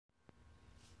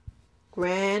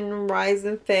Grand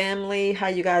Rising family, how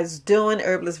you guys doing?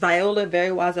 Herbalist Viola,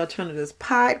 Very Wise Alternatives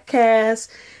podcast.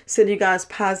 Sending you guys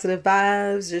positive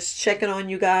vibes. Just checking on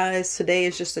you guys. Today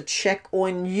is just a check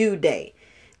on you day.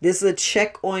 This is a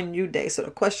check on you day. So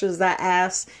the questions I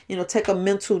ask, take a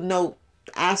mental note.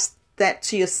 Ask that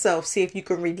to yourself. See if you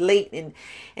can relate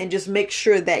and just make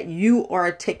sure that you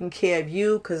are taking care of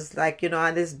you. Because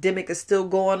this demic is still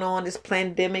going on, this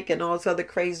pandemic and all this other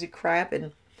crazy crap.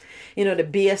 And the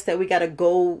BS that we got to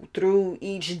go through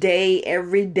each day,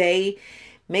 every day.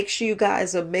 Make sure you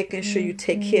guys are making sure you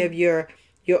take care of your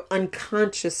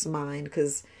unconscious mind,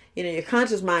 because your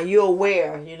conscious mind, you're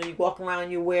aware. You walk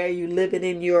around, you're aware, you're living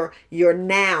in your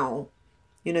now.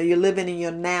 You're living in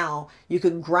your now. You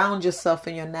can ground yourself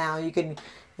in your now. You can,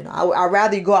 I'd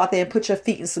rather you go out there and put your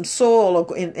feet in some soil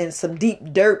or in some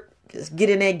deep dirt. Just get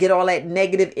in there, get all that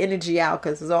negative energy out,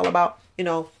 because it's all about,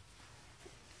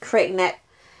 creating that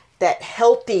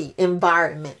healthy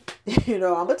environment. I'm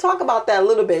going to talk about that a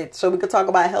little bit so we can talk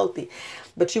about healthy.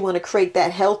 But you want to create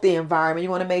that healthy environment.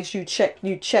 You want to make sure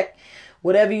you check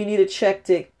whatever you need to check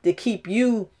to keep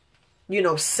you,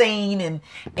 sane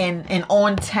and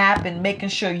on tap, and making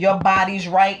sure your body's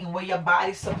right and where your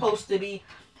body's supposed to be.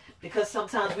 Because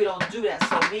sometimes we don't do that.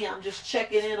 So I'm just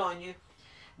checking in on you.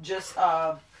 Just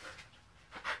want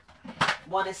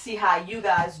to see how you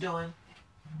guys doing.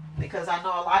 Because I know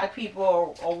a lot of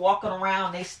people are walking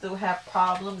around, they still have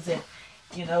problems, and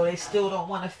they still don't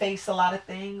want to face a lot of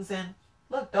things. And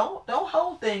look, don't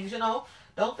hold things.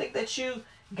 Don't think that you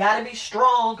gotta be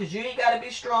strong, because you ain't gotta be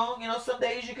strong. Some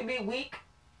days you can be weak.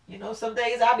 Some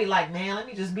days I'll be like, man, let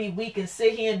me just be weak and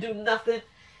sit here and do nothing.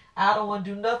 I don't want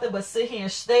to do nothing but sit here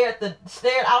and stare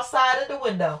outside of the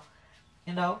window.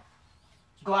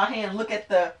 Go out here and look at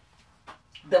the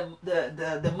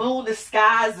moon, the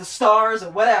skies, the stars, or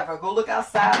whatever. Go look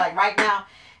outside. Like right now,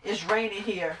 it's raining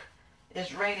here.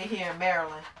 It's raining here in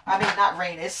Maryland. I mean, not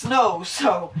raining. It snows.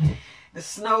 So the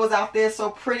snow is out there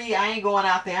so pretty. I ain't going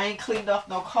out there. I ain't cleaned off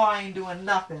no car. I ain't doing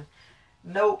nothing.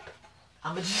 Nope.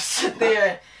 I'm going to just sit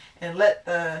there and let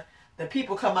the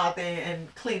people come out there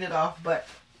and clean it off. But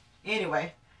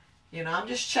anyway, I'm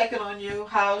just checking on you.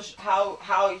 How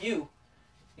are you?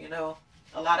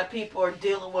 A lot of people are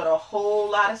dealing with a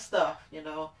whole lot of stuff, They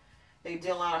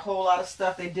dealing with a whole lot of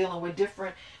stuff. They dealing with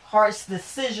different harsh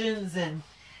decisions, and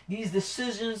these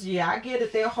decisions, I get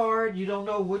it, they're hard. You don't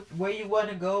know where you want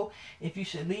to go, if you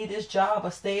should leave this job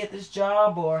or stay at this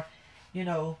job, or,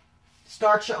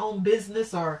 start your own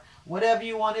business, or whatever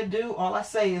you want to do. All I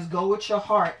say is go with your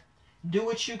heart. Do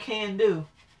what you can do,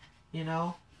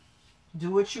 Do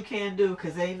what you can do,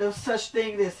 because there ain't no such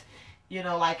thing as,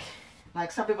 like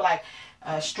some people like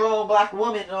a strong black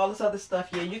woman and all this other stuff.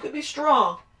 Yeah, you could be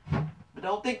strong, but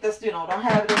don't think that's, don't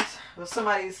have it if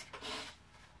somebody's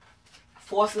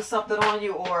forcing something on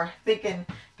you, or thinking,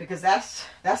 because that's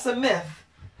a myth.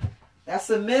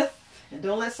 That's a myth, and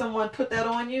don't let someone put that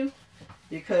on you,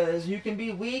 because you can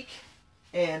be weak,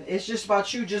 and it's just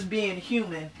about you just being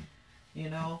human,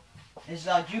 It's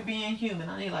like you being human.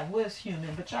 I ain't like, what's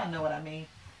human? But y'all know what I mean.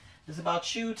 It's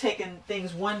about you taking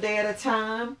things one day at a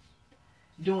time,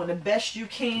 doing the best you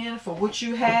can for what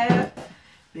you have,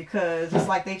 because it's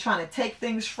like they trying to take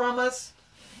things from us.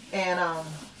 And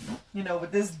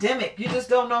with this demic, you just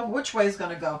don't know which way it's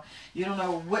gonna go. You don't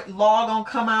know what law gonna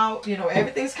come out.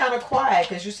 Everything's kind of quiet,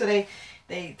 because you said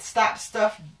they stop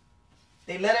stuff.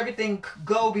 They let everything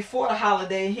go before the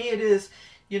holiday. Here it is,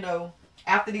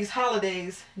 after these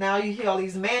holidays. Now you hear all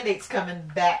these mandates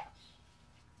coming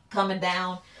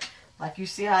down. Like you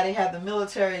see how they have the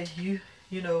military. You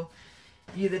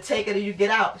either take it or you get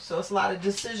out. So it's a lot of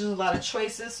decisions, a lot of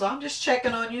choices. So I'm just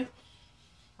checking on you.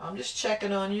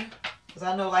 Because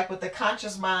I know, like with the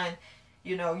conscious mind,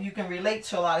 you can relate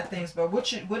to a lot of things. But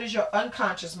what is your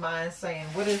unconscious mind saying?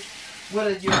 What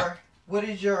is your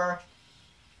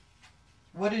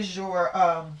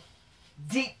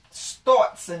deep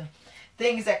thoughts and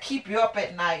things that keep you up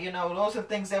at night? Those are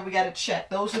things that we got to check.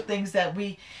 Those are things that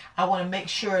I want to make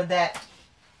sure that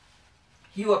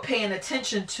you are paying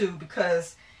attention to,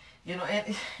 because in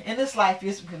this life,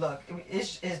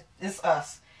 it's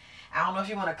us. I don't know if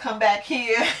you want to come back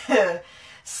here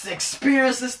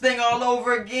experience this thing all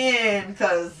over again,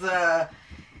 because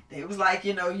it was like,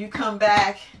 you come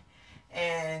back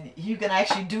and you can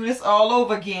actually do this all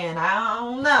over again. I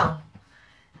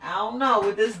don't know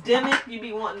with this demic. You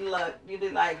be wanting to look, you be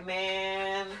like,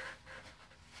 man,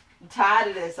 I'm tired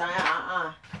of this.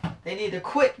 They need to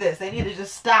quit this. They need to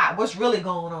just stop. What's really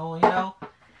going on,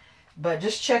 But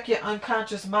just check your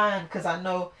unconscious mind, because I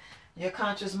know your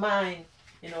conscious mind,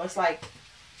 it's like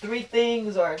three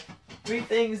things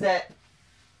that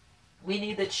we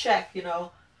need to check, you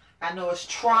know. I know it's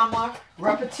trauma,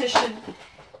 repetition,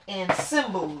 and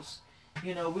symbols.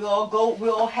 You know, we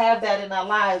all have that in our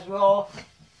lives. We all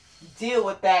deal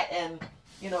with that. And,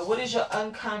 you know, what is your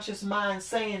unconscious mind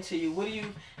saying to you? What are you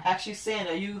actually saying?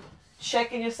 Are you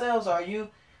checking yourselves? Are you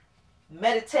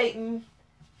meditating,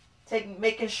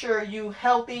 making sure you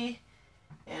healthy?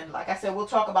 And like I said, we'll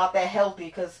talk about that healthy,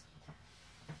 because,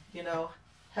 you know,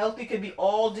 healthy could be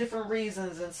all different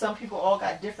reasons, and some people all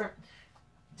got different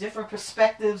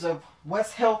perspectives of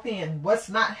what's healthy and what's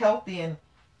not healthy. And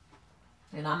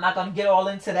I'm not going to get all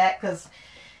into that, because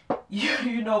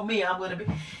you know me, I'm going to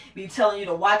be telling you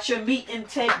to watch your meat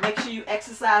intake, make sure you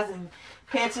exercise, and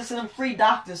pay attention to them free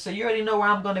doctors. So you already know where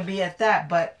I'm going to be at that.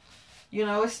 But, you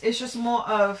know, it's just more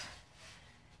of,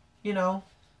 you know,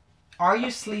 are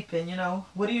you sleeping? You know,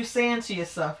 what are you saying to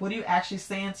yourself? What are you actually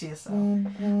saying to yourself?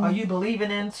 Mm-hmm. Are you believing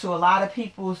into a lot of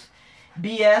people's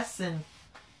BS? And,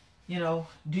 you know,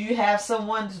 do you have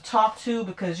someone to talk to?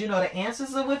 Because, you know, the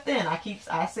answers are within.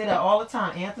 I say that all the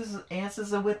time.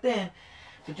 Answers are within.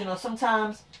 But, you know,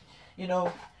 sometimes, you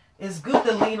know, it's good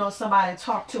to lean on somebody to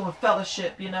talk to and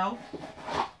fellowship, you know.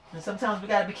 And sometimes we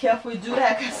got to be careful to do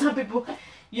that, because some people,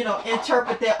 you know,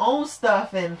 interpret their own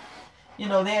stuff, and, you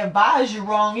know, they advise you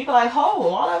wrong. You be like, oh,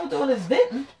 all I was doing is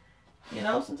venting. You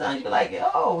know, sometimes you be like,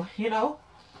 oh, you know,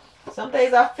 some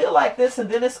days I feel like this, and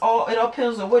then it all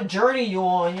depends on what journey you're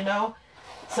on, you know.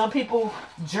 Some people's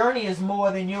journey is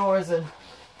more than yours, and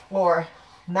or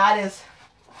not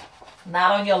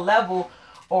on your level,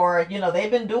 or, you know,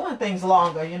 they've been doing things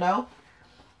longer, you know.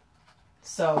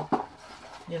 So,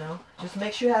 you know, just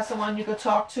make sure you have someone you can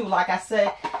talk to. Like I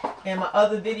said in my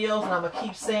other videos, and I'm going to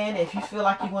keep saying, if you feel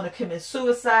like you want to commit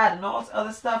suicide and all this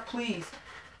other stuff, please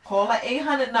call that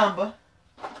 800 number.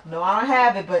 No, I don't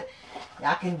have it, but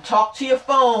I can talk to your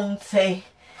phone,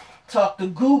 talk to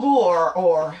Google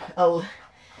or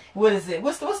what is it?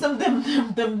 What's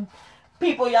them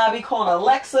people y'all be calling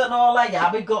Alexa and all that?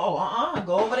 Y'all be go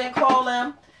over there and call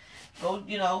them. Go,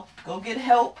 you know, go get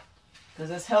help, because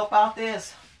there's help out there.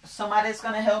 There's somebody that's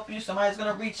going to help you. Somebody's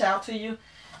going to reach out to you,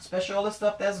 especially all the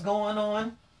stuff that's going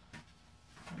on.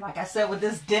 Like I said, with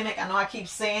this demic, I know I keep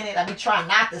saying it. I be trying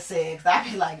not to say it, because I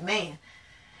be like, man.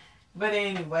 But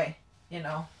anyway, you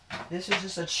know, this is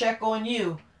just a check on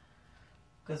you.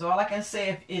 Because all I can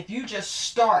say, if you just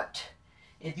start,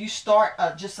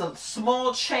 just a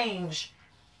small change,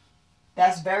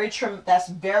 that's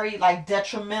very like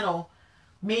detrimental.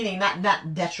 Meaning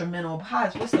not detrimental.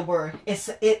 What's the word? It's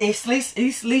at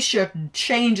least your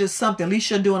change is something. At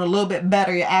least you're doing a little bit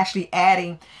better. You're actually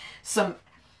adding some,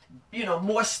 you know,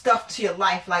 more stuff to your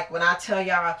life. Like when I tell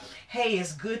y'all, hey,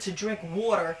 it's good to drink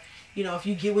water. You know,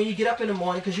 when you get up in the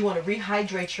morning, because you want to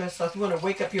rehydrate yourself, you want to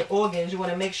wake up your organs, you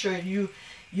want to make sure you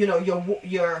know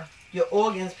your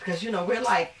organs, because, you know, we're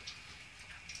like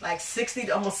 60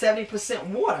 to almost 70%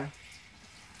 water.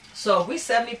 So if we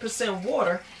 70%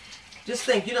 water, just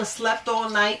think, you done slept all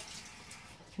night.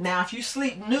 Now, if you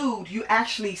sleep nude, you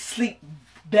actually sleep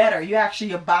better. Your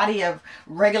body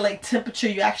regulate temperature.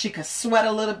 You actually can sweat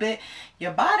a little bit.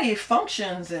 Your body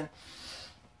functions and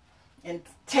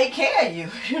take care of you.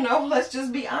 You know, let's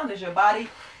just be honest. Your body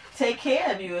take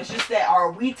care of you. It's just that,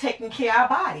 are we taking care of our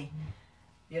body?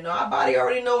 You know, our body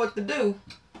already know what to do.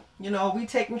 You know, we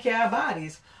taking care of our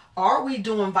bodies. Are we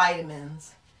doing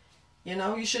vitamins? You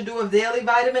know, you should do a daily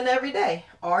vitamin every day.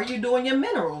 Are you doing your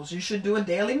minerals? You should do a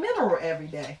daily mineral every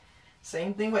day.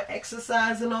 Same thing with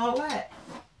exercise and all that.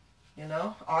 You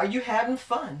know, are you having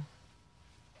fun?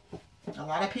 A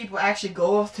lot of people actually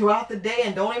go throughout the day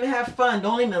and don't even have fun,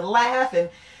 don't even laugh,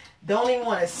 and don't even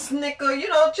want to snicker. You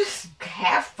know, just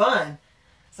have fun.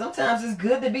 Sometimes it's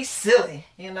good to be silly.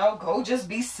 You know, go just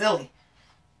be silly.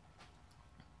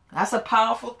 That's a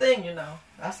powerful thing, you know.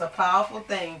 That's a powerful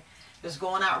thing. Just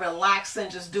going out relaxing,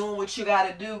 just doing what you got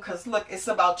to do. Because, look, it's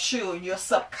about you, your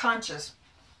subconscious.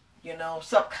 You know,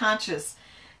 subconscious.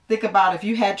 Think about if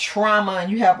you had trauma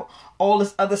and you have all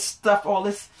this other stuff, all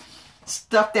this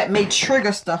stuff that may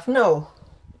trigger stuff. No.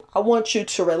 I want you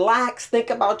to relax,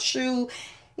 think about you.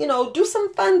 You know, do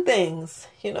some fun things,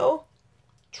 you know.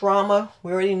 Trauma,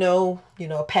 we already know, you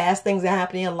know, past things that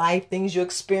happen in your life, things you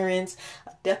experience,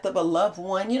 death of a loved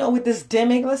one. You know, with this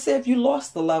demic, let's say if you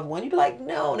lost the loved one, you'd be like,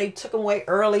 no, they took them away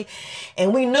early.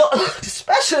 And we know,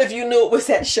 especially if you knew it was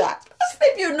that shot. Let's say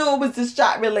if you knew it was this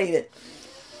shot related.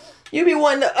 You'd be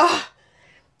wanting to,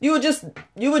 you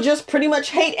would just pretty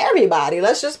much hate everybody.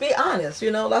 Let's just be honest.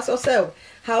 You know, like I said,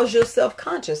 how's your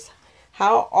self-conscious?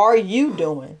 How are you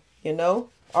doing? You know,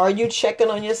 are you checking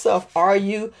on yourself? Are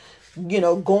you, you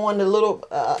know, going a little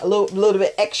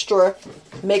bit extra,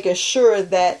 making sure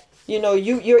that, you know,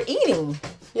 you're eating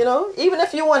You know, even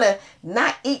if you want to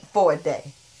not eat for a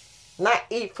day,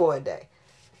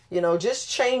 just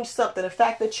change something. The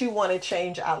fact that you want to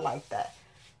change, I like that.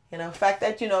 The fact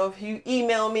that, if you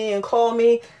email me and call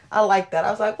me, I like that.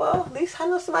 I was like, well, at least I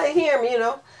know somebody hear me,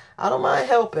 I don't mind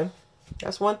helping.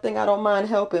 That's one thing I don't mind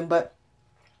helping. But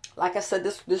like I said,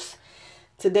 this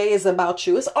today is about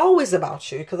you. It's always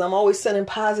about you because I'm always sending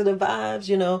positive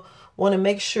vibes, want to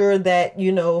make sure that,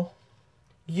 you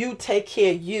take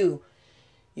care of you.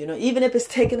 Even if it's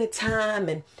taking the time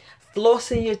and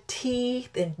flossing your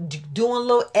teeth and doing a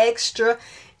little extra,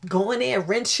 go in there,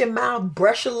 rinse your mouth,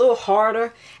 brush a little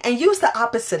harder, and use the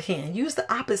opposite hand.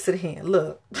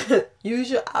 Look,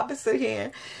 use your opposite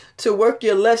hand to work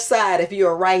your left side if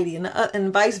you're a righty,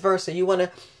 and vice versa. You want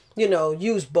to,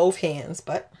 use both hands.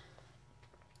 But,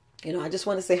 I just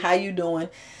want to say, how you doing?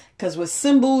 Because with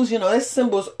symbols, there's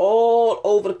symbols all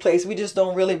over the place. We just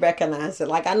don't really recognize it.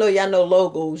 Like, I know y'all know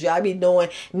logos. Y'all be knowing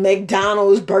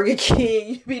McDonald's, Burger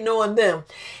King. You be knowing them.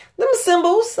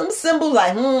 Some symbols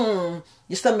like,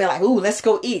 you still be like, ooh, let's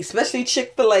go eat. Especially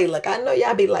Chick-fil-A. Look, I know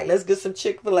y'all be like, let's get some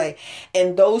Chick-fil-A.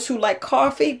 And those who like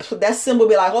coffee, that symbol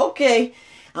be like, okay,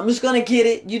 I'm just going to get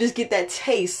it. You just get that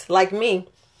taste. Like me,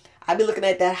 I be looking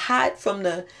at that hot from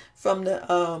the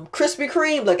Krispy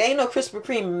Kreme. Look, ain't no Krispy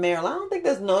Kreme in Maryland. I don't think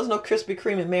there's no Krispy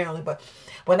Kreme in Maryland. But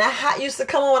when that hot used to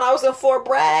come on when I was in Fort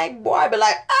Bragg, boy, I'd be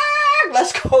like,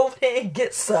 let's go over there and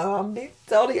get some. Be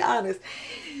totally honest.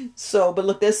 So, but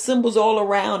look, there's symbols all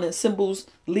around, and symbols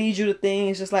lead you to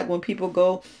things. Just like when people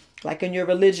go, like in your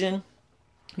religion,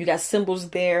 you got symbols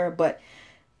there. But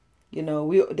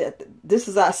this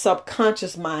is our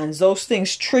subconscious minds. Those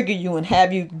things trigger you and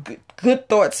have you good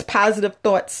thoughts, positive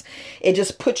thoughts. It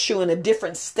just puts you in a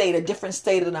different state of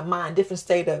the mind, different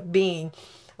state of being.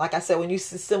 Like I said, when you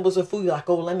see symbols of food, you're like,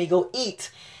 oh, let me go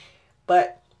eat.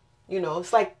 But,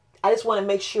 it's like, I just want to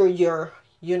make sure your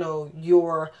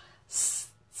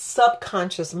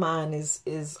subconscious mind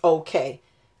is okay.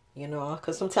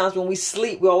 Because sometimes when we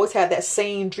sleep, we always have that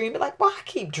same dream. We're like, well, I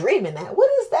keep dreaming that. What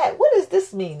is that? What is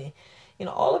this meaning?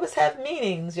 All of us have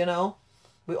meanings,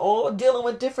 We're all dealing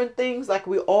with different things. Like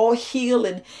we all heal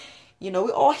and, we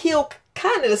all heal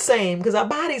kind of the same because our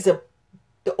bodies are,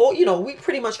 we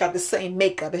pretty much got the same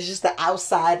makeup. It's just the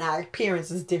outside and our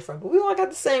appearance is different. But we all got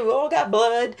the same. We all got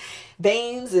blood,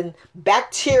 veins, and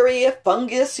bacteria,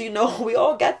 fungus. We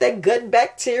all got that gut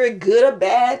bacteria, good or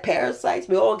bad, parasites.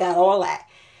 We all got all that.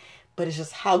 But it's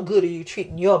just how good are you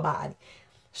treating your body?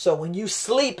 So when you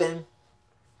sleeping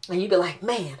and you be like,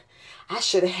 man, I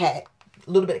should have had a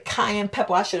little bit of cayenne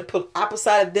pepper. I should have put apple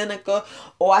cider vinegar,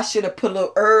 or I should have put a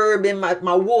little herb in my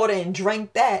water and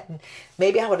drank that. And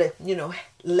maybe I would have,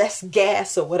 less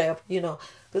gas or whatever,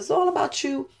 It's all about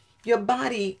your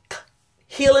body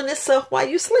healing itself while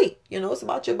you sleep. It's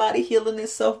about your body healing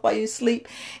itself while you sleep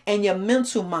and your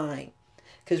mental mind.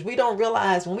 Because we don't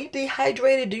realize when we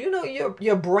dehydrated, do you know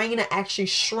your brain actually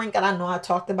shrink? And I know I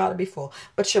talked about it before,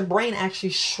 but your brain actually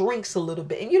shrinks a little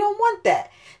bit and you don't want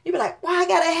that. You be like, why I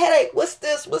got a headache? What's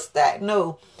this? What's that?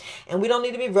 No. And we don't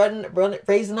need to be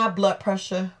raising our blood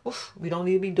pressure. Oof, we don't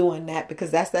need to be doing that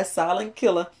because that's that silent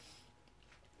killer.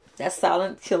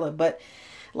 But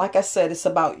like I said, it's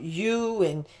about you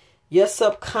and your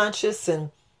subconscious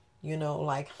and,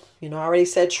 I already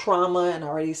said trauma and I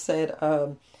already said,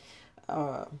 I'm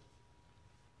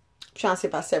trying to see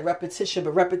if I said repetition,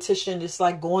 but repetition is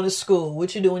like going to school.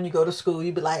 What you do when you go to school?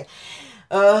 You be like,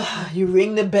 you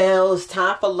ring the bell. It's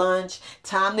time for lunch.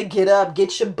 Time to get up,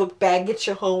 get your book bag, get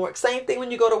your homework. Same thing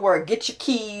when you go to work. Get your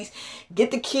keys,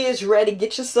 get the kids ready,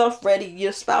 get yourself ready,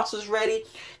 your spouse is ready.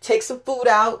 Take some food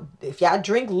out. If y'all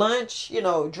drink lunch,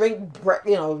 drink,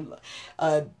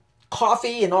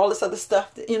 coffee and all this other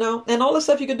stuff, and all this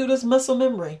stuff you can do this muscle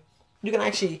memory. You can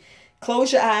actually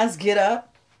close your eyes, get up.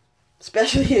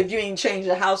 Especially if you ain't changed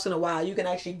your house in a while, you can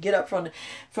actually get up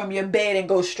from your bed and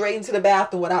go straight into the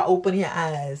bathroom without opening your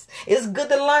eyes. It's good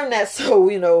to learn that. So,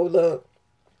 look,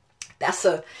 that's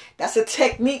a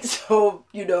technique. So,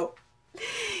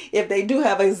 if they do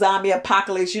have a zombie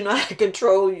apocalypse, you know how to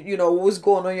control, what's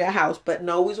going on in your house. But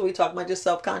no, we talking about your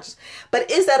self-conscious.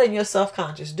 But is that in your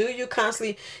self-conscious? Do you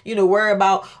constantly, worry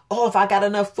about, if I got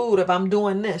enough food, if I'm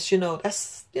doing this,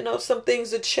 that's, some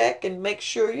things to check and make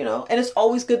sure, and it's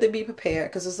always good to be prepared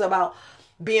because it's about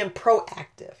being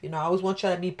proactive. I always want you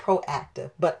to be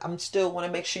proactive, but I'm still want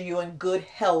to make sure you're in good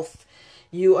health.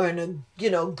 You are in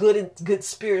a, good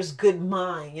spirits, good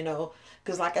mind,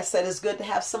 because like I said, it's good to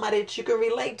have somebody that you can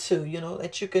relate to,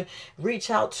 that you can reach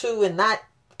out to and not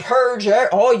purge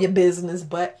all your business,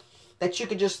 but that you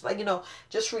can just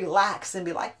just relax and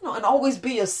be like, and always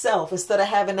be yourself instead of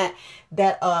having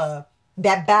that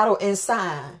battle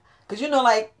inside. Because,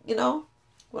 like,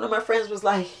 one of my friends was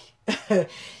like, when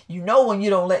you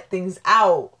don't let things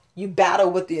out, you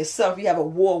battle with yourself. You have a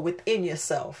war within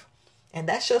yourself. And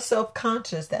that's your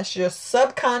self-conscious. That's your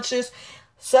subconscious,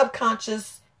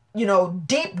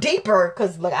 deeper.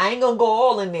 Because, look, I ain't going to go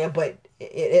all in there, but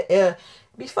it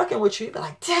be fucking with you. You be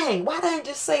like, dang, why didn't I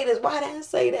just say this? Why didn't I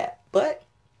say that? But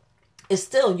it's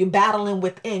still, you're battling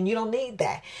within. You don't need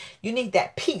that. You need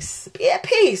that peace. Be at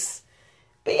peace.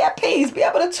 Be at peace. Be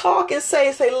able to talk and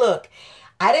say, look,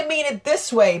 I didn't mean it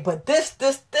this way, but this,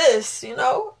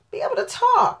 be able to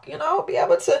talk, be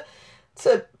able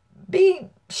to be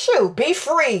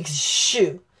free,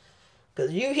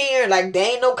 Because you hear, like,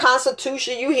 there ain't no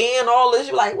constitution, you hearing all this,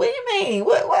 you're like, what do you mean?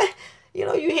 What?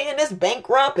 You hearing this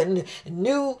bankrupt and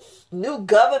new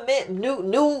government,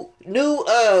 new,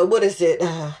 what is it?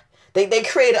 They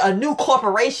created a new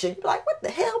corporation. You're like, what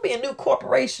the hell be a new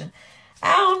corporation?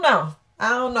 I don't know.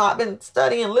 I've been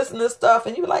studying, listening to stuff,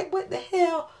 and you're like, what the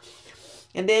hell?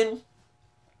 And then,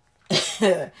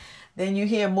 then you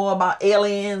hear more about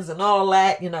aliens and all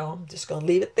that. I'm just going to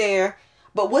leave it there.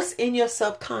 But what's in your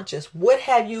subconscious? What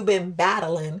have you been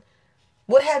battling?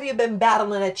 What have you been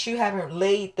battling that you haven't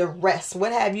laid the rest?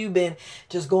 What have you been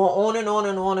just going on and on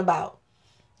and on about?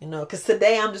 Because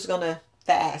today I'm just going to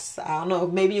fast. I don't know.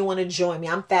 Maybe you want to join me.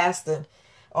 I'm fasting.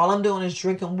 All I'm doing is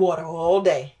drinking water all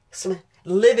day. Some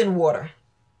living water.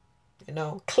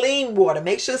 Clean water.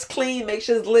 Make sure it's clean. Make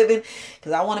sure it's living.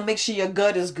 Because I want to make sure your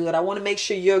gut is good. I want to make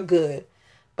sure you're good.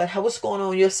 But what's going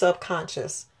on in your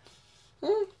subconscious?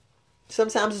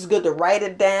 Sometimes it's good to write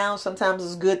it down. Sometimes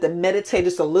it's good to meditate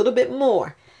just a little bit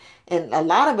more. And a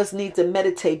lot of us need to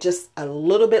meditate just a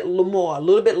little bit more, a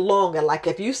little bit longer. Like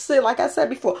if you sit, like I said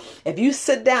before, if you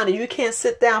sit down and you can't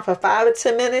sit down for 5 or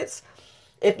 10 minutes,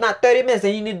 if not 30 minutes,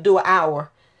 then you need to do an hour.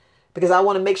 Because I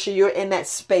want to make sure you're in that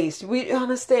space. We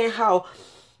understand how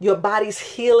your body's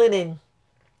healing and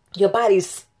your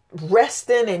body's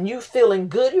resting and you feeling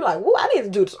good. You're like, whoa, I need to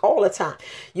do this all the time.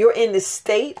 You're in this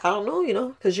state. I don't know,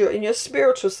 because you're in your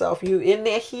spiritual self. You're in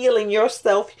there healing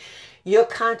yourself. You're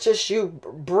conscious. You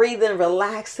breathing,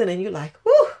 relaxing. And you're like,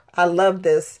 whoo, I love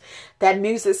this. That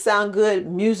music sound good.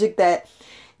 Music that,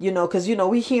 because,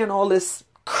 we hearing all this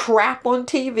crap on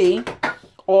TV.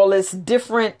 All this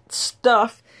different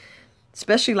stuff.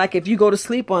 Especially like if you go to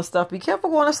sleep on stuff, be careful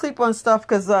going to sleep on stuff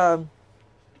because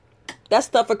that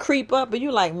stuff will creep up and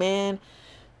you're like, man,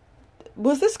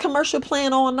 was this commercial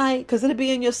playing all night? Because it'll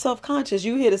be in your subconscious.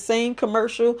 You hear the same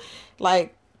commercial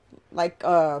like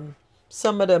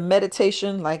some of the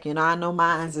meditation, like, I know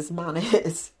mine's is mine.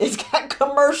 It's got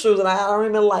commercials and I don't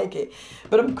even like it.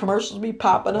 But them commercials be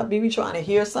popping up, be trying to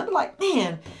hear something like,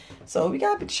 man. So we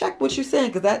got to check what you're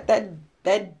saying because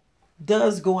that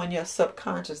does go in your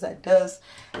subconscious. That does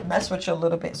mess with you a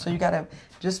little bit. So you got to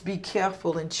just be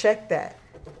careful and check that.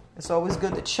 It's always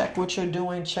good to check what you're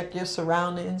doing, check your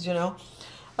surroundings,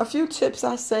 A few tips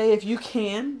I say if you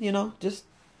can, just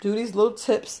do these little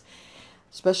tips,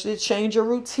 especially to change your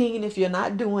routine if you're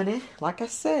not doing it. Like I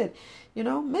said,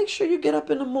 make sure you get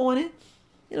up in the morning,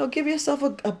 give yourself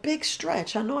a big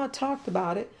stretch. I know I talked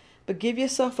about it, but give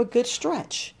yourself a good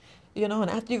stretch. And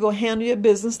after you go handle your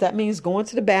business, that means going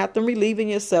to the bathroom, relieving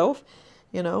yourself,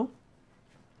 go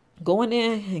in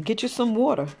there and get you some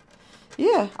water.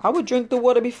 Yeah, I would drink the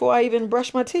water before I even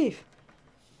brush my teeth,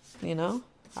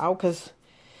 because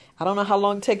I don't know how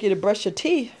long it take you to brush your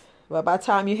teeth. But by the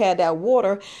time you had that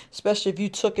water, especially if you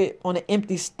took it on an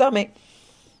empty stomach,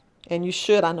 and you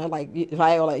should, I know, like,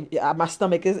 my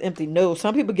stomach is empty. No,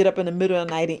 some people get up in the middle of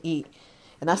the night and eat.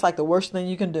 And that's like the worst thing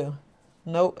you can do.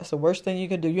 Nope, it's the worst thing you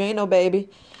can do. You ain't no baby.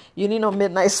 You need no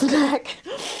midnight snack.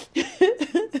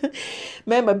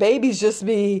 Man, my babies just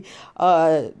be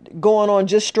going on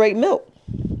just straight milk.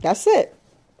 That's it.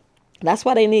 That's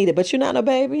why they need it. But you're not no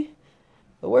baby.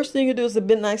 The worst thing you can do is a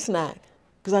midnight snack.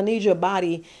 Because I need your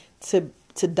body to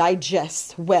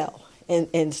digest well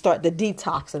and start the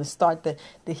detox and start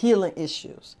the healing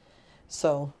issues.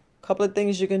 So a couple of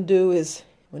things you can do is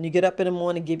when you get up in the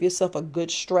morning, give yourself a good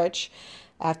stretch.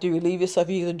 After you relieve yourself,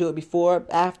 you can do it before or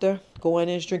after. Go in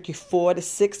and drink you 4 to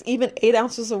 6, even 8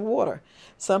 ounces of water.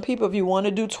 Some people, if you want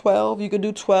to do 12, you can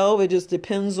do 12. It just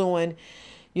depends on,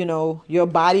 your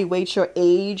body weight, your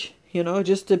age. It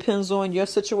just depends on your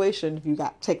situation. If you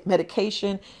got to take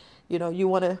medication, you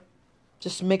want to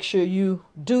just make sure you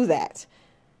do that.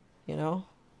 Do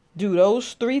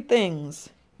those 3 things,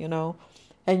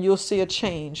 and you'll see a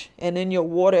change. And in your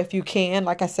water, if you can,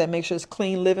 like I said, make sure it's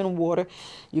clean, living water.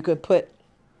 You could put,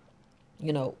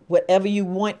 whatever you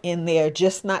want in there,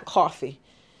 just not coffee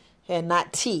and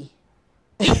not tea.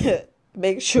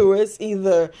 Make sure it's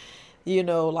either,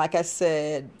 like I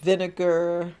said,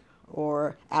 vinegar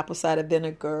or apple cider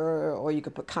vinegar, or you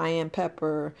could put cayenne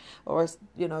pepper, or,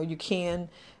 you can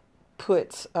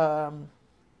put,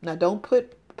 now don't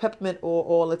put peppermint oil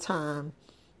all the time,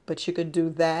 but you can do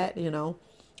that,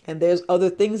 and there's other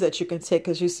things that you can take,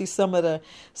 because you see some of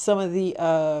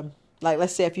the like,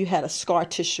 let's say if you had a scar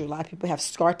tissue, a lot of people have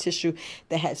scar tissue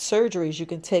that had surgeries, you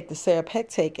can take the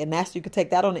serapectate, and you can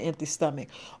take that on an empty stomach.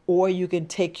 Or you can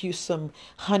take you some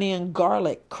honey and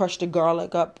garlic, crush the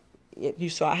garlic up. If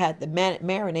you saw I had the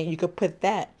marinade, you could put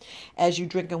that as you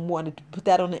drinking water, put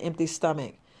that on an empty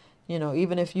stomach.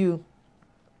 Even if you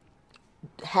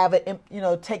have it,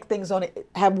 take things on it,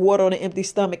 have water on an empty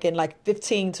stomach in like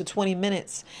 15 to 20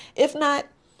 minutes. If not,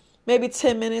 maybe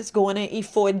 10 minutes, go in and eat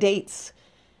 4 dates.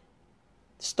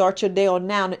 Start your day on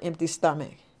an empty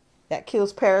stomach. That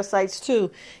kills parasites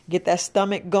too. Get that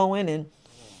stomach going, and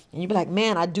you be like,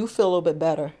 man, I do feel a little bit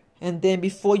better. And then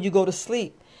before you go to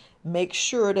sleep, make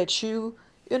sure that you,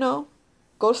 go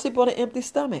to sleep on an empty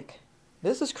stomach.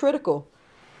 This is critical.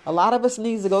 A lot of us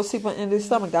needs to go sleep on an empty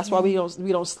stomach. That's why we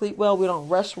don't sleep well. We don't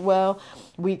rest well.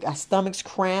 Our stomach's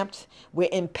cramped. We're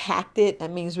impacted.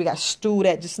 That means we got stool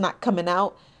that just not coming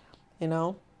out,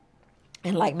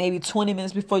 And like maybe 20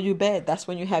 minutes before you bed, that's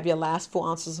when you have your last 4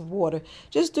 ounces of water.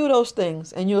 Just do those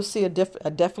things, and you'll see a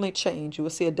definite change. You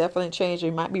will see a definite change.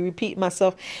 You might be repeating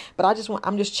myself, but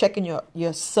I'm just checking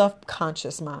your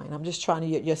subconscious mind. I'm just trying to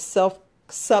get your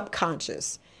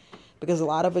subconscious, because a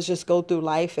lot of us just go through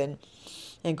life and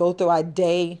go through our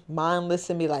day mindless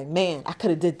and be like, man, I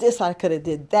could have did this, I could have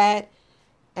did that.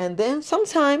 And then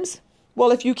sometimes,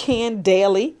 well, if you can,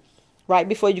 daily, right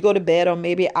before you go to bed, or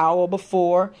maybe an hour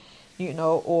before,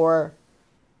 or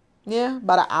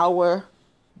about an hour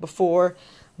before,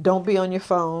 don't be on your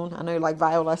phone. I know you're like,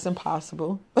 Viola, that's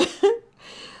impossible.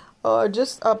 Or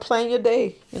just plan your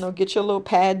day, get your little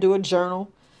pad, do a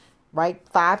journal, write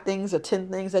 5 things or 10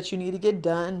 things that you need to get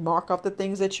done, mark off the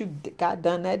things that you got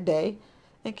done that day,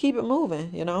 and keep it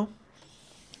moving,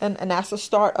 and that's the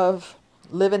start of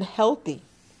living healthy.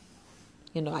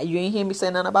 You ain't hear me say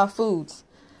nothing about foods,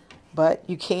 but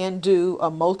you can do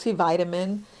a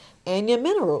multivitamin and your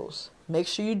minerals. Make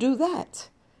sure you do that,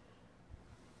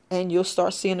 and you'll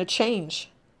start seeing a change,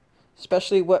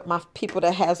 especially with my people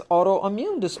that has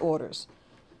autoimmune disorders.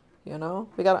 We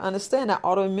got to understand that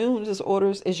autoimmune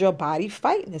disorders is your body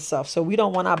fighting itself. So we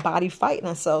don't want our body fighting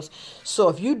ourselves. So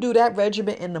if you do that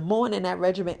regimen in the morning, that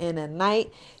regimen in the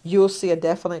night, you'll see a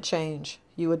definite change.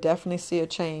 You will definitely see a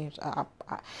change.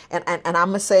 And I'm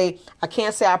going to say, I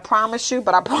can't say I promise you,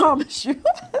 but I promise you.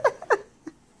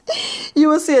 You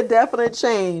will see a definite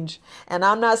change. And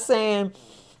I'm not saying,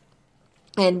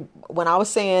 and when I was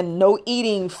saying no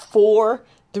eating 3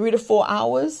 to 4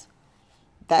 hours,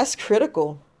 that's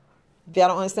critical. If y'all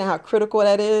don't understand how critical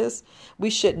that is, we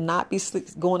should not be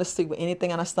going to sleep with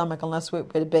anything in our stomach unless we're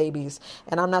with babies.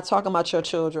 And I'm not talking about your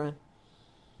children.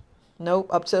 Nope.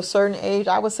 Up to a certain age,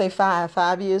 I would say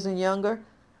 5 years and younger.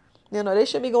 They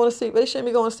shouldn't be going to sleep. They shouldn't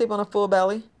be going to sleep on a full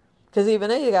belly. Because even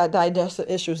they got digestive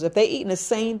issues. If they eating the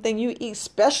same thing you eat,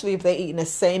 especially if they eating the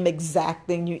same exact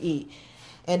thing you eat.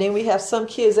 And then we have some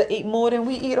kids that eat more than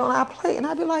we eat on our plate. And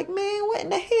I'd be like, man, what in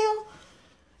the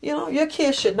hell? Your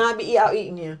kids should not be out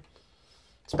eating you.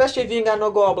 Especially if you ain't got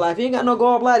no gallbladder. If you ain't got no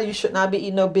gallbladder, you should not be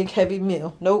eating no big heavy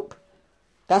meal. Nope.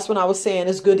 That's when I was saying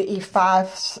it's good to eat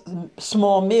 5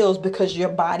 small meals, because your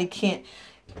body's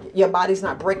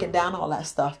not breaking down all that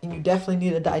stuff. And you definitely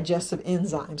need a digestive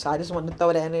enzyme. So I just wanted to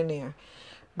throw that in there.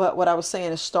 But what I was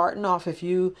saying is, starting off, if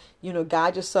you,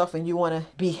 guide yourself and you want to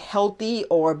be healthy,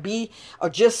 or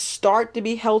just start to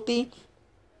be healthy.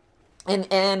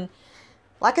 And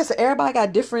like I said, everybody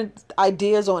got different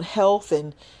ideas on health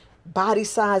and body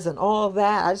size and all of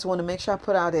that. I just want to make sure I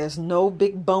put out there's no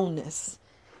big bonus.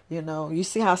 You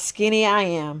see how skinny I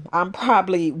am. I'm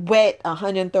probably wet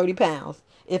 130 pounds,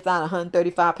 if not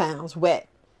 135 pounds wet.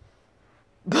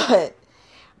 But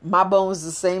my bones is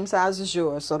the same size as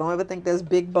yours. So don't ever think there's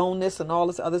big bonus and all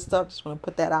this other stuff. Just want to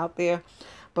put that out there.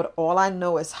 But all I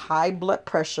know is high blood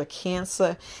pressure,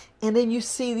 cancer. And then you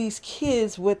see these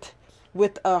kids with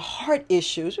heart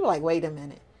issues. You're like, wait a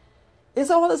minute. Is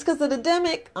all this because of the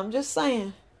demic? I'm just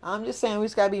saying we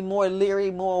just got to be more leery,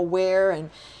 more aware, and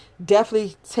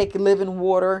definitely take living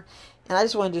water. And I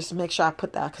just want to just make sure I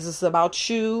put that, because it's about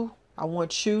you. I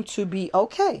want you to be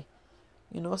okay.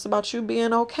 It's about you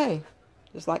being okay.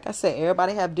 Just like I said,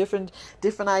 everybody have different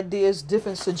ideas,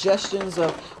 different suggestions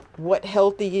of what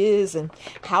healthy is and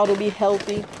how to be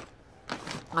healthy.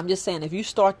 I'm just saying, if you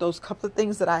start those couple of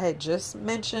things that I had just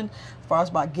mentioned, as far as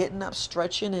about getting up,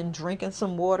 stretching, and drinking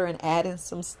some water, and adding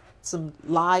some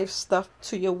live stuff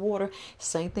to your water.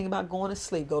 Same thing about going to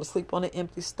sleep. Go to sleep on an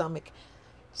empty stomach.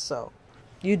 So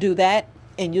you do that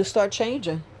and you start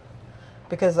changing.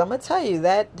 Because I'm going to tell you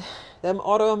that them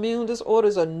autoimmune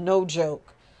disorders are no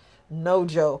joke. No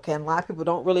joke. And a lot of people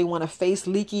don't really want to face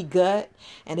leaky gut,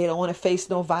 and they don't want to face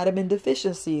no vitamin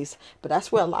deficiencies. But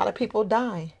that's where a lot of people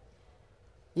die.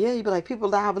 Yeah, you be like, people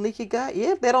die of leaky gut?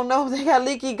 Yeah, if they don't know if they got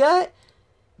leaky gut.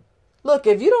 Look,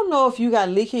 if you don't know if you got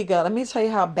leaky gut, let me tell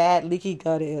you how bad leaky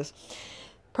gut is.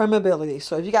 Permeability.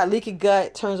 So if you got leaky gut,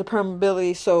 in terms of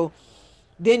permeability, so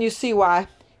then you see why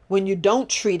when you don't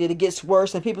treat it, it gets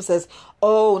worse. And people says,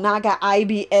 oh, now I got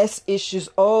IBS issues.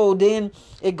 Oh, then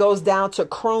it goes down to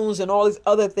Crohn's and all these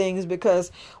other things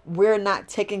because we're not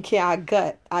taking care of our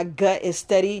gut. Our gut is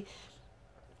steady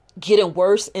getting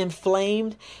worse,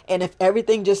 inflamed. And if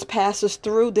everything just passes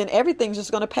through, then everything's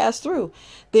just going to pass through.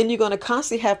 Then you're going to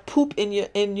constantly have poop in your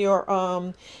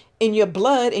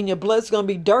blood, and your blood's going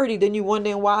to be dirty. Then you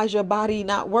wondering, why is your body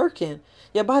not working?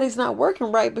 Your body's not working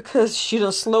right because you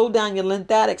don't slow down your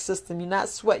lymphatic system. You're not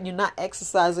sweating. You're not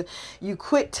exercising. You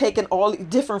quit taking all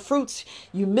different fruits.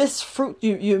 You miss fruit.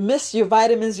 You miss your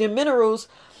vitamins, your minerals.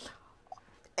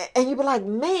 And you be like,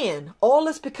 man, all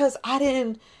this because I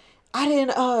didn't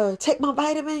take my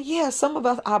vitamin. Yeah, some of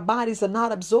us, our bodies are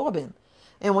not absorbing.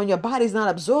 And when your body's not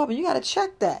absorbing, you got to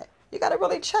check that. You got to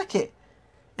really check it.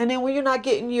 And then when you're not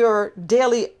getting your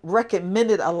daily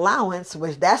recommended allowance,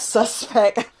 which that's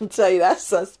suspect, I can tell you that's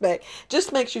suspect,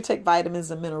 just make sure you take vitamins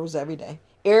and minerals every day.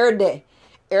 Every day.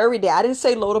 Every day. I didn't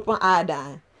say load up on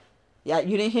iodine. Yeah,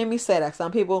 you didn't hear me say that.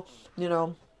 Some people,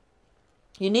 you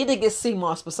need to get sea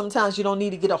moss, but sometimes you don't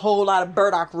need to get a whole lot of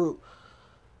burdock root.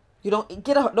 Don't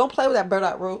play with that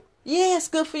burdock root. Yeah, it's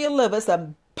good for your liver. It's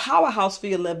a powerhouse for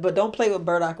your liver, but don't play with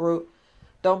burdock root.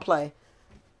 Don't play.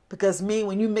 Because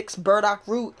when you mix burdock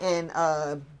root and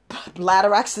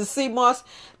bladderwracks and sea moss,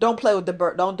 don't play with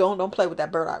don't play with that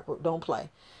burdock root. Don't play.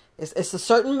 It's a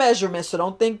certain measurement, so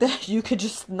don't think that you could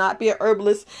just not be a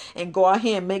herbalist and go out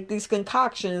here and make these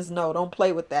concoctions. No, don't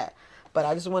play with that. But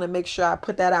I just want to make sure I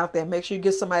put that out there. Make sure you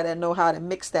get somebody that know how to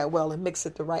mix that well and mix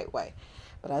it the right way.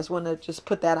 But I just want to just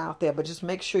put that out there. But just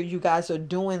make sure you guys are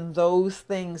doing those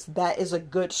things. That is a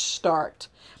good start.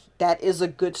 That is a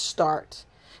good start.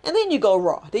 And then you go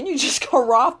raw. Then you just go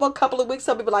raw for a couple of weeks.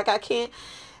 Some people are like, I can't.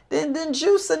 Then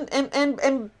juice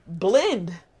and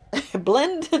blend.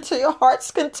 Blend until your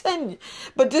heart's content.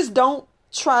 But just don't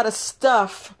try to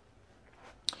stuff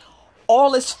all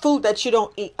this food that you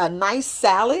don't eat. A nice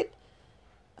salad.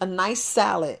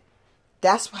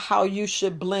 That's how you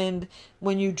should blend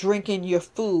when you're drinking your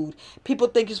food. People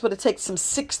think you're supposed to take some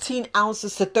 16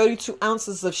 ounces to 32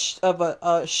 ounces of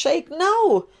a shake.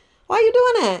 No. Why are you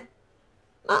doing that?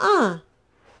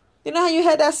 You know how you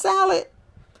had that salad?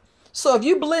 So if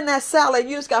you blend that salad,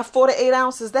 you just got 4 to 8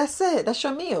 ounces. That's it. That's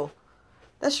your meal.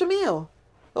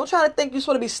 Don't try to think you're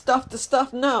supposed to be stuffed to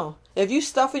stuff. No. If you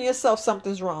stuffing yourself,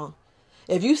 something's wrong.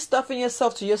 If you stuffing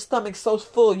yourself to your stomach so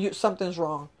full, something's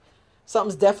wrong.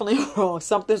 Something's definitely wrong.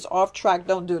 Something's off track.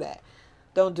 Don't do that.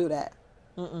 Don't do that.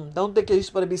 Don't think you're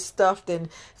supposed to be stuffed and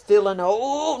feeling,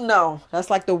 oh, no. That's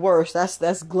like the worst.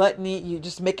 That's gluttony. You're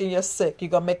just making you sick. You're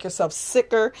going to make yourself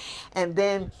sicker. And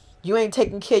then you ain't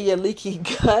taking care of your leaky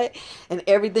gut and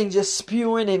everything just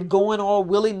spewing and going all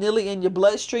willy-nilly in your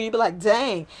bloodstream. You be like,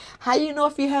 dang, how you know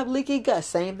if you have leaky gut?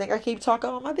 Same thing I keep talking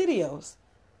about in my videos.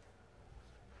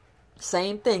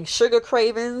 Same thing. Sugar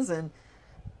cravings and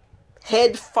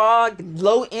head fog,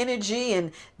 low energy,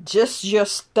 and just your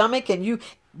stomach, and you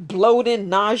bloating,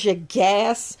 nausea,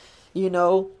 gas,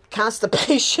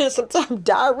 constipation, sometimes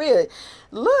diarrhea.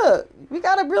 Look, we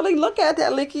got to really look at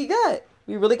that leaky gut.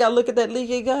 We really got to look at that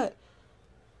leaky gut.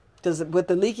 Because with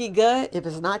the leaky gut, if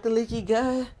it's not the leaky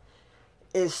gut,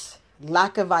 it's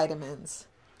lack of vitamins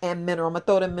and mineral. I'm going to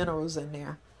throw the minerals in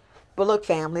there. But look,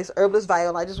 families, Herbalist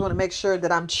Vital, I just want to make sure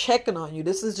that I'm checking on you.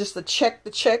 This is just a check.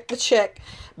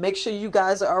 Make sure you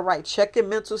guys are all right. Check your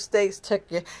mental states. Check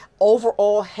your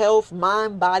overall health,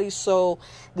 mind, body, soul.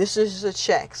 This is just a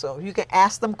check. So you can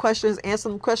ask them questions, answer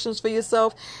them questions for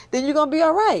yourself. Then you're going to be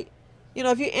all right.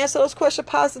 If you answer those questions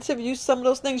positively, use some of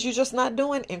those things you're just not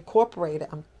doing, incorporate it.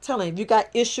 I'm telling you, if you got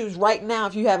issues right now,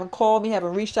 if you haven't called me,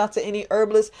 haven't reached out to any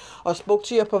herbalist or spoke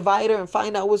to your provider and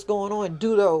find out what's going on,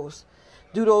 do those.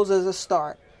 Do those as a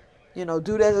start. Do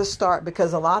that as a start,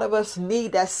 because a lot of us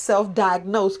need that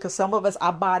self-diagnose, because some of us,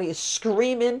 our body is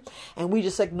screaming and we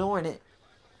just ignoring it.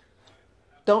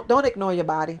 Don't ignore your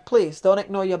body. Please don't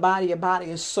ignore your body. Your body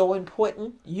is so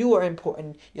important. You are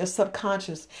important. Your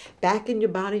subconscious, back in your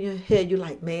body, your head, you're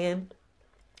like, man,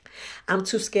 I'm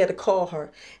too scared to call her.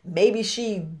 Maybe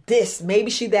she this, maybe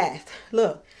she that.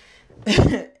 Look.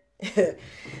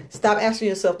 Stop asking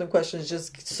yourself them questions.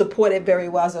 Just support at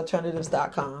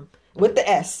VeryWiseAlternatives.com. with the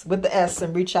S,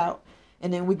 and reach out,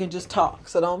 and then we can just talk.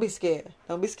 So don't be scared.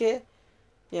 Don't be scared.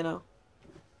 You know.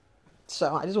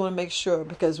 So I just want to make sure,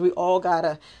 because we all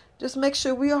gotta just make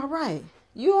sure we all right.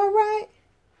 You all right?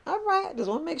 All right. Just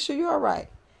want to make sure you're all right.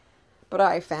 But all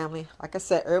right, family. Like I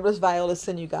said, Herbalist Viola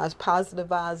sending you guys positive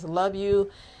vibes. Love you.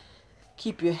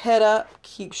 Keep your head up.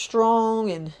 Keep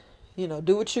strong, and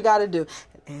do what you got to do.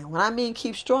 And when I mean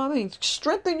keep strong, I mean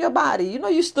strengthen your body.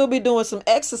 You still be doing some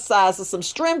exercises, some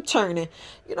strength training.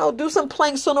 Do some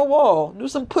planks on the wall. Do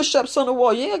some push-ups on the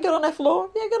wall. You ain't get on that floor.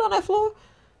 You ain't get on that floor.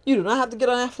 You do not have to get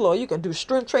on that floor. You can do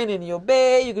strength training in your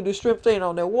bed. You can do strength training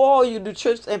on the wall. You can do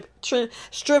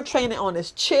strength training on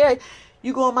this chair.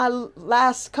 You go on my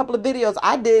last couple of videos,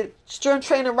 I did strength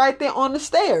training right there on the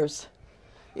stairs.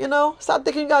 Stop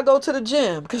thinking you got to go to the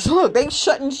gym. Because look, they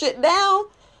shutting shit down.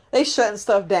 They shutting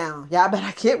stuff down. Y'all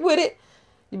better get with it.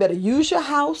 You better use your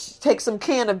house. Take some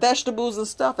can of vegetables and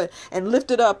stuff and lift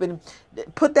it up and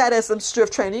put that as some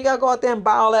strength training. You got to go out there and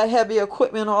buy all that heavy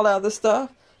equipment and all that other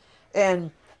stuff. And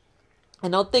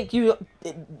don't think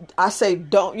I say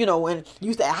don't, when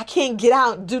you say, I can't get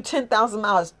out and do 10,000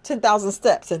 miles, 10,000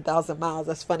 steps, 10,000 miles.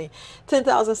 That's funny.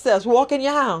 10,000 steps. Walk in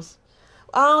your house.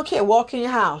 I don't care. Walk in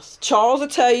your house. Charles will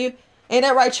tell you. Ain't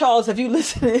that right, Charles, if you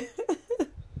listening?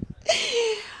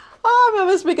 I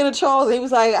remember speaking to Charles. He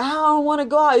was like, I don't want to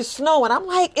go out. It's snowing. I'm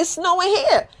like, it's snowing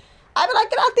here. I'd be like,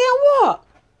 get out there and walk.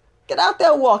 Get out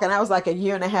there and walk. And that was like a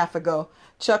year and a half ago.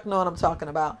 Chuck know what I'm talking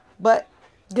about. But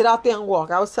get out there and walk.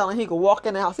 I was telling him he could walk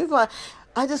in the house. He's like,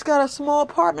 I just got a small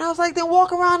apartment. I was like, then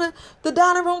walk around the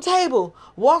dining room table.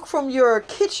 Walk from your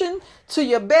kitchen to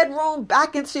your bedroom,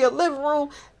 back into your living room.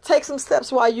 Take some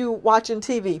steps while you watching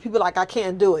TV. People are like, I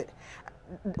can't do it.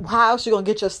 How else you going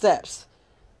to get your steps?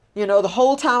 The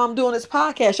whole time I'm doing this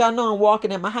podcast, y'all know I'm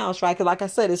walking in my house, right? Because like I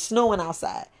said, it's snowing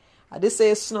outside. I did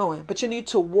say it's snowing, but you need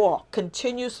to walk,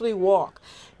 continuously walk.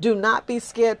 Do not be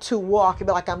scared to walk. You'll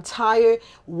be like, I'm tired,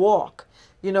 walk.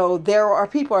 There are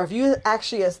people, if you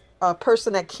actually a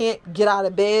person that can't get out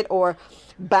of bed or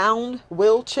bound,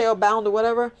 wheelchair bound or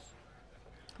whatever,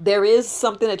 there is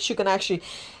something that you can actually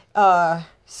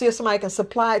see if somebody can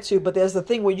supply it to you. But there's the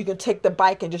thing where you can take the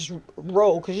bike and just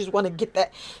roll, because you just want to get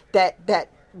that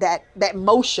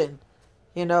motion,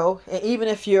 and even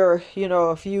if you're,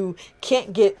 if you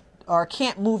can't get or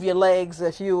can't move your legs,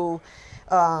 if you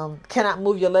cannot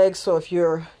move your legs, so if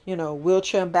you're,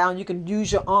 wheelchair bound, you can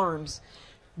use your arms.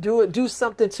 Do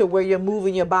something to where you're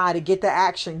moving your body. Get the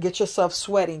action. Get yourself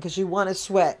sweating, because you want to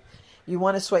sweat. You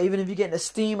want to sweat. Even if you're getting a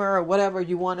steamer or whatever,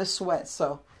 you want to sweat.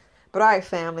 So, but all right,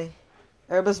 family.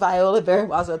 Herbalist Viola, Very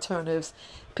Wise Alternatives.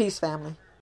 Peace, family.